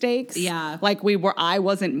make mistakes. Yeah. Like I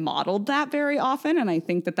wasn't modeled that very often. And I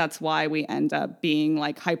think that that's why we end up being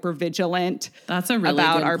like hyper vigilant about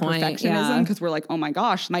our perfectionism. Because we're like, oh my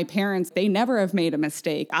gosh, my parents, they never have made a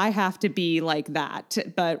mistake. I have to be like that.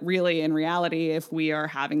 But really, in reality, if we are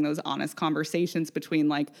having those honest conversations between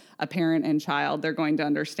like a parent and child, they're going to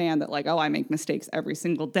understand that like, oh, I make mistakes every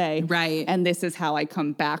single day. Right. And this is how I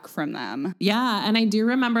come back from them. Yeah. And I do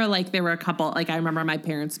remember like there were a couple, like I remember my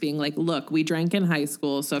parents being like, look, we drank in high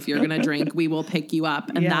school, so if you're going to drink, we will pick you up.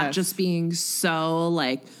 And that just being so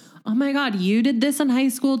like, oh my God, you did this in high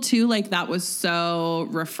school too? Like that was so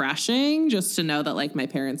refreshing just to know that like my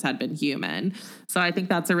parents had been human. So I think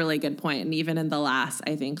that's a really good point. And even in the last,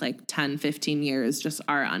 I think like 10, 15 years, just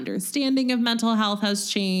our understanding of mental health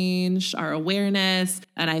has changed, our awareness.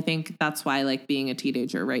 And I think that's why like being a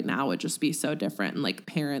teenager right now would just be so different. And like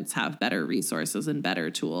parents have better resources and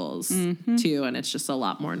better tools too. And it's just a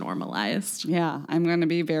lot more normalized. Yeah, I'm going to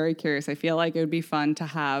be very curious. I feel like it would be fun to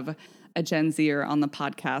have a Gen Zer on the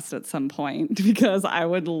podcast at some point, because I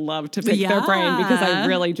would love to pick their brain, because I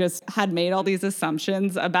really just had made all these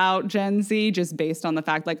assumptions about Gen Z just based on the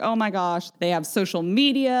fact like, oh my gosh, they have social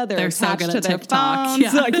media, they're attached to their phones.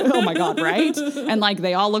 Yeah. Like, oh my God, right? And like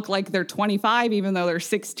they all look like they're 25 even though they're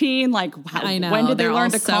 16. Like I know, when did they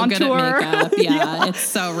learn to contour? Good at makeup. Yeah, it's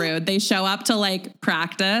so rude. They show up to like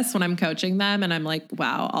practice when I'm coaching them and I'm like,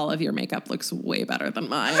 wow, all of your makeup looks way better than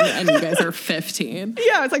mine and you guys are 15.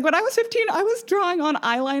 Yeah, it's like when I was 15, I was drawing on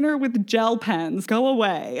eyeliner with gel pens. Go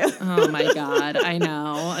away. Oh my God. I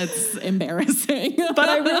know. It's embarrassing. But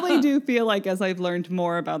I really do feel like as I've learned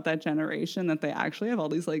more about that generation, that they actually have all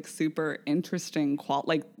these like super interesting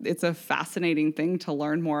like it's a fascinating thing to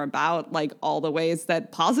learn more about, like all the ways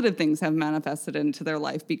that positive things have manifested into their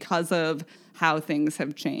life because of how things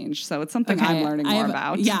have changed. So it's something I'm learning more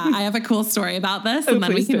about. Yeah, I have a cool story about this and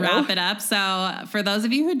then we can wrap it up. So for those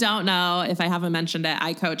of you who don't know, if I haven't mentioned it,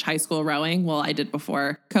 I coach high school rowing. Well, I did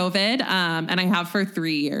before COVID and I have for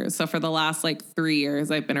 3 years. So for the last like 3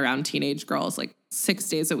 years, I've been around teenage girls like 6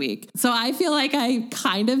 days a week. So I feel like I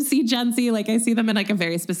kind of see Gen Z, like I see them in like a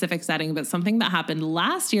very specific setting, but something that happened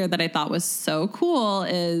last year that I thought was so cool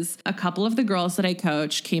is a couple of the girls that I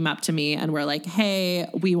coach came up to me and were like, hey,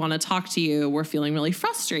 we want to talk to you. We're feeling really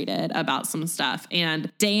frustrated about some stuff.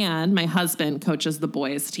 And Dan, my husband, coaches the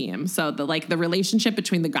boys team. So the relationship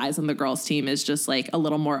between the guys and the girls team is just like a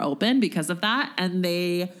little more open because of that. And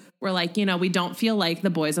they were like, you know, we don't feel like the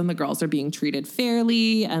boys and the girls are being treated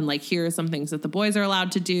fairly. And like, here are some things that the boys are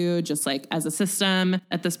allowed to do, just like as a system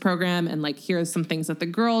at this program. And like, here's some things that the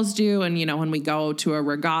girls do. And, you know, when we go to a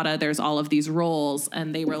regatta, there's all of these roles.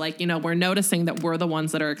 And they were like, you know, we're noticing that we're the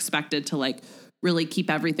ones that are expected to like really keep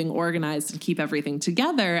everything organized and keep everything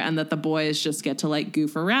together, and that the boys just get to like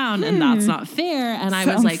goof around and that's not fair. And I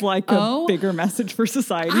was like a bigger message for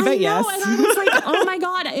society, but yes. And I was like, oh my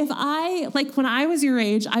God, if I, like when I was your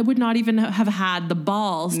age, I would not even have had the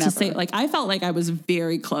balls to say, like, I felt like I was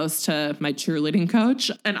very close to my cheerleading coach,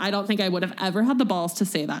 and I don't think I would have ever had the balls to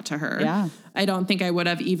say that to her. Yeah. I don't think I would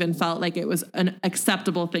have even felt like it was an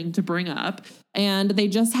acceptable thing to bring up. And they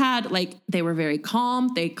just had like, they were very calm.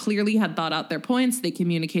 They clearly had thought out their points. They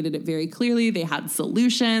communicated it very clearly. They had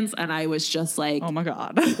solutions. And I was just like, oh my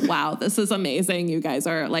God, wow, this is amazing. You guys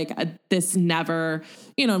are like, this never,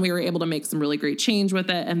 you know, and we were able to make some really great change with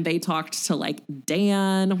it. And they talked to like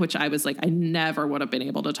Dan, which I was like, I never would have been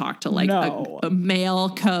able to talk to like a male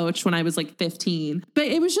coach when I was like 15, but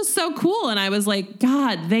it was just so cool. And I was like,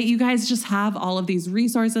 God, you guys just have all of these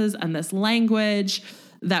resources and this language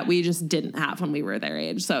that we just didn't have when we were their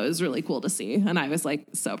age. So it was really cool to see. And I was like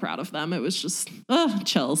so proud of them. It was just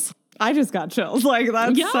chills. I just got chills. Like,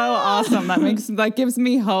 that's so awesome. That gives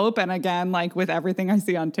me hope. And again, like with everything I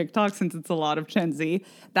see on TikTok, since it's a lot of Gen Z,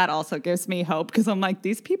 that also gives me hope, because I'm like,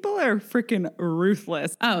 these people are freaking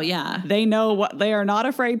ruthless. Oh yeah. They know what they are, not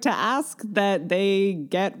afraid to ask that they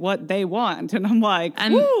get what they want. And I'm like,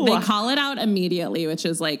 and they call it out immediately, which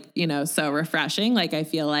is like, you know, so refreshing. Like, I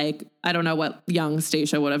feel like, I don't know what young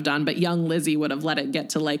Stacia would have done, but young Lizzie would have let it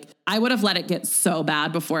get to like, I would have let it get so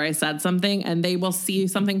bad before I said something, and they will see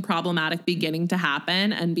something problematic beginning to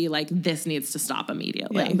happen and be like, this needs to stop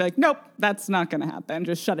immediately. Yeah, like, nope, that's not going to happen.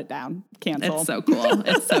 Just shut it down. Cancel. It's so cool.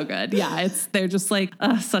 It's so good. Yeah. They're just like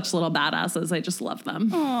such little badasses. I just love them.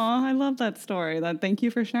 Oh, I love that story. Thank you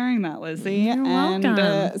for sharing that, Lizzie. You're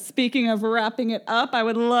welcome. Speaking of wrapping it up, I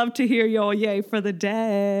would love to hear your yay for the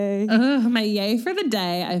day. My yay for the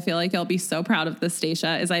day, I feel like you'll be so proud of this,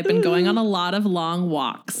 Stacia, is I've been going on a lot of long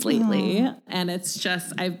walks lately. And it's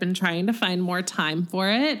just, I've been trying to find more time for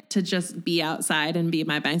it, to just be outside and be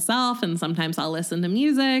by myself. And sometimes I'll listen to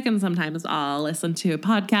music, and sometimes I'll listen to a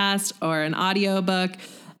podcast or an audiobook.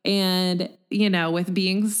 And, you know, with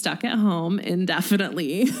being stuck at home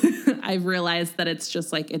indefinitely, I've realized that it's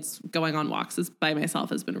just like, it's going on walks by myself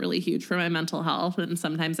has been really huge for my mental health. And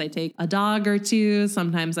sometimes I take a dog or two,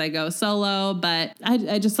 sometimes I go solo, but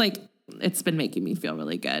I just like, it's been making me feel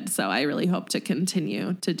really good. So I really hope to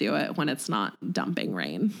continue to do it when it's not dumping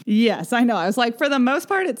rain. Yes, I know. I was like, for the most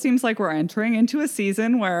part, it seems like we're entering into a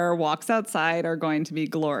season where walks outside are going to be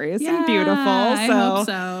glorious and beautiful. I hope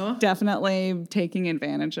so. Definitely taking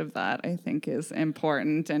advantage of that, I think, is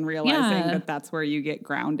important, and realizing that that's where you get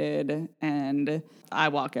grounded. And I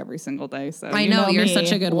walk every single day. So I know you're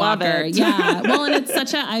such a good walker. Yeah. Well, and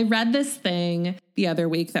it's I read this thing the other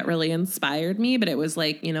week that really inspired me, but it was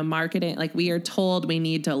like, you know, marketing, like we are told we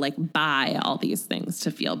need to like buy all these things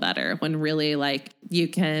to feel better, when really like you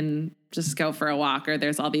can just go for a walk, or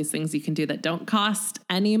there's all these things you can do that don't cost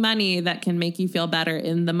any money that can make you feel better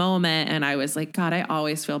in the moment. And I was like, God, I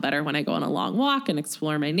always feel better when I go on a long walk and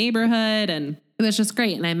explore my neighborhood. And it was just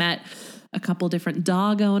great. And I met a couple different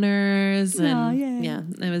dog owners, and yeah,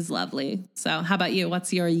 it was lovely. So how about you?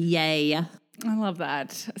 What's your yay? I love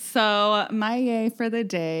that. So my yay for the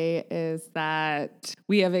day is that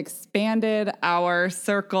we have expanded our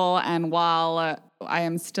circle, and while I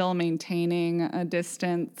am still maintaining a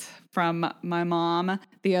distance from my mom,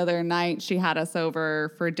 the other night she had us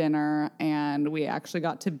over for dinner, and we actually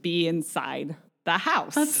got to be inside the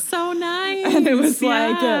house. That's so nice. And it was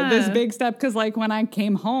like this big step, because like when I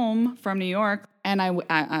came home from New York, and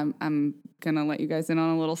I'm gonna let you guys in on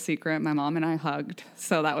a little secret, my mom and I hugged.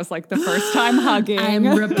 So that was like the first time hugging. I'm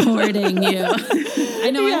reporting you. I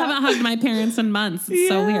know. I haven't hugged my parents in months. It's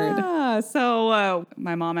so weird. So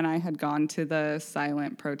my mom and I had gone to the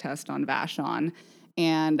silent protest on Vashon.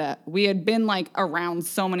 And we had been like around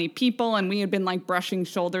so many people, and we had been like brushing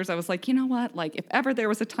shoulders. I was like, you know what? Like if ever there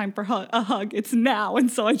was a time for a hug, it's now. And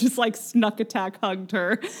so I just like snuck attack hugged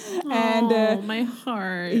her. And my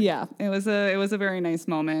heart. Yeah, it was a very nice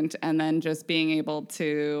moment. And then just being able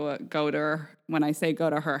to go to when I say go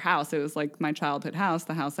to her house, it was like my childhood house,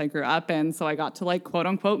 the house I grew up in. So I got to like, quote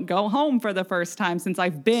unquote, go home for the first time since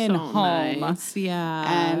I've been home. Nice.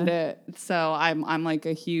 Yeah. And so I'm like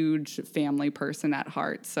a huge family person at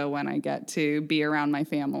heart. So when I get to be around my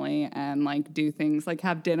family and like do things like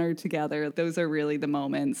have dinner together, those are really the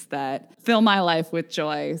moments that fill my life with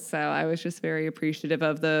joy. So I was just very appreciative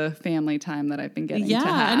of the family time that I've been getting to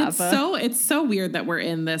have. And it's so weird that we're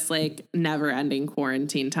in this like never ending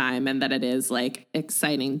quarantine time and that it is like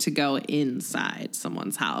exciting to go inside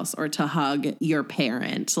someone's house or to hug your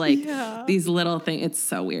parent. Like these little things. It's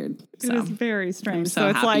so weird. It was very strange. So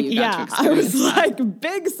it's like, I was like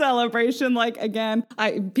big celebration. Like, again,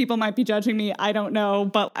 people might be judging me. I don't know.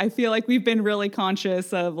 But I feel like we've been really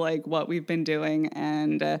conscious of like what we've been doing.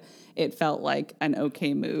 And it felt like an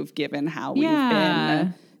okay move given how we've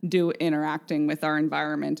been interacting with our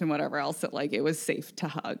environment and whatever else, that like it was safe to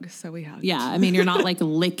hug. So we hugged. Yeah. I mean, you're not like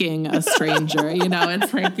licking a stranger, you know,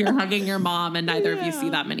 it's like you're hugging your mom and neither of you see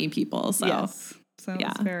that many people. So yes. So I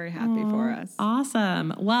was very happy for us.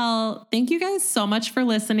 Awesome. Well, thank you guys so much for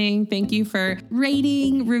listening. Thank you for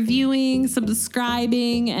rating, reviewing,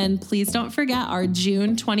 subscribing. And please don't forget our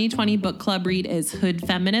June 2020 book club read is Hood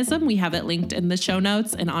Feminism. We have it linked in the show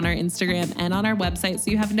notes and on our Instagram and on our website.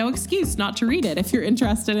 So you have no excuse not to read it if you're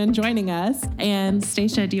interested in joining us. And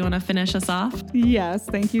Stacia, do you want to finish us off? Yes.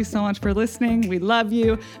 Thank you so much for listening. We love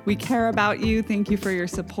you. We care about you. Thank you for your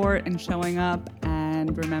support and showing up.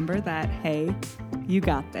 And remember that, hey, you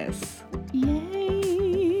got this.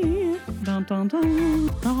 Yay. Dun, dun, dun.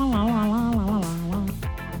 La, la, la, la, la.